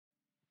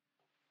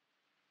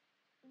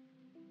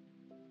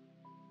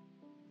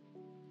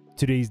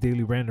Today's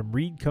daily random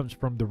read comes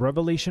from the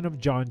Revelation of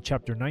John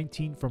chapter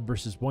 19 from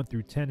verses 1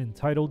 through 10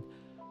 entitled,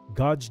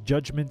 God's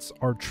Judgements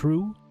Are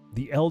True,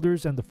 the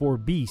Elders and the Four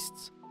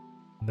Beasts,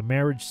 and the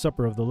Marriage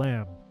Supper of the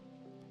Lamb.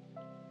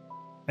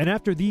 And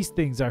after these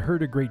things I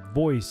heard a great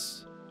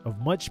voice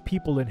of much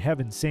people in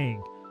heaven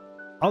saying,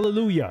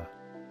 Alleluia!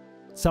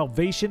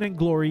 Salvation and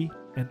glory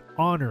and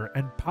honor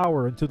and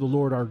power unto the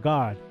Lord our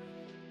God.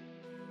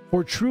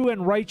 For true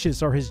and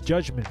righteous are his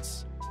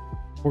judgments,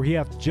 for he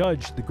hath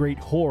judged the great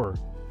whore,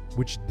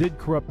 which did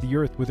corrupt the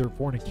earth with her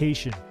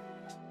fornication,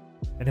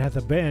 and hath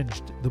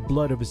avenged the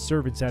blood of his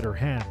servants at her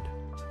hand.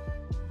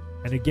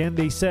 And again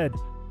they said,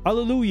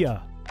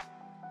 Alleluia!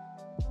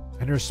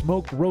 And her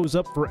smoke rose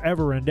up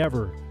forever and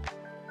ever.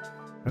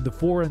 And the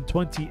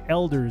 24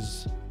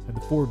 elders and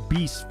the 4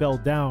 beasts fell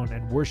down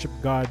and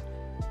worshipped God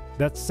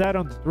that sat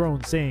on the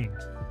throne, saying,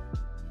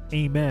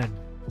 Amen,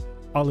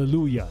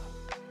 Alleluia.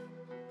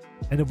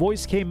 And a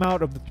voice came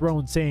out of the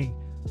throne, saying,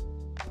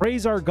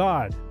 Praise our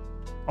God,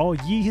 all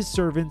ye his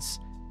servants,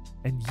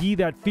 and ye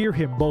that fear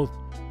him, both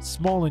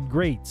small and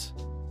great.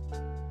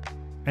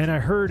 And I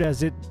heard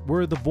as it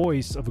were the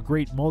voice of a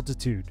great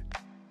multitude,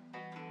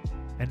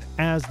 and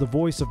as the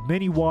voice of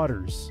many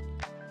waters,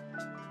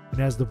 and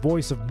as the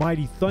voice of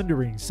mighty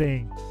thundering,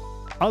 saying,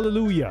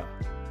 Alleluia!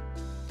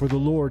 For the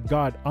Lord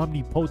God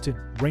omnipotent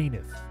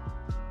reigneth.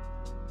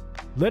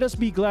 Let us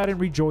be glad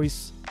and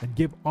rejoice, and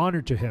give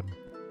honor to him.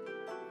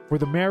 For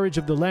the marriage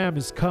of the Lamb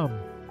is come,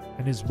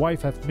 and his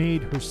wife hath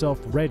made herself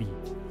ready.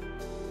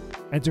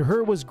 And to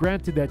her was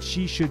granted that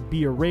she should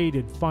be arrayed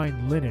in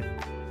fine linen,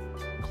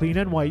 clean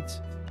and white,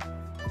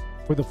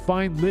 for the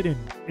fine linen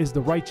is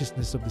the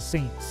righteousness of the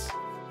saints.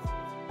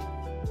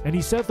 And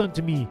he saith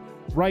unto me,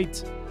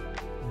 Write,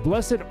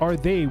 Blessed are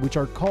they which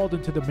are called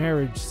into the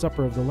marriage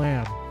supper of the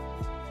Lamb.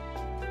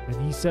 And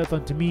he saith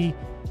unto me,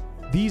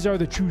 These are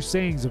the true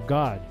sayings of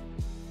God.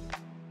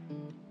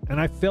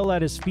 And I fell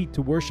at his feet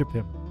to worship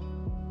him.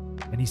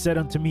 And he said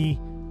unto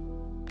me,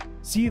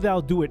 See thou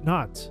do it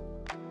not.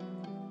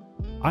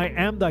 I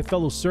am thy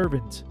fellow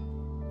servant,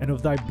 and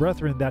of thy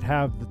brethren that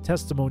have the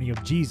testimony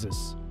of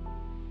Jesus.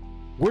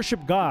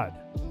 Worship God,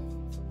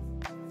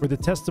 for the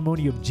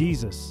testimony of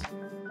Jesus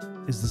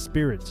is the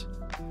spirit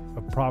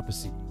of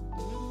prophecy.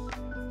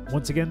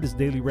 Once again, this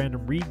daily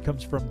random read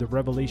comes from the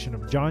Revelation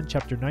of John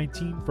chapter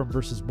 19 from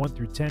verses 1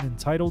 through 10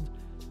 entitled,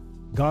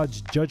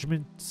 God's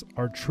Judgments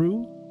Are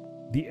True,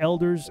 the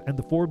Elders and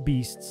the 4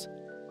 Beasts,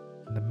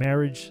 and the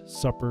Marriage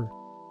Supper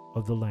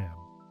of the Lamb.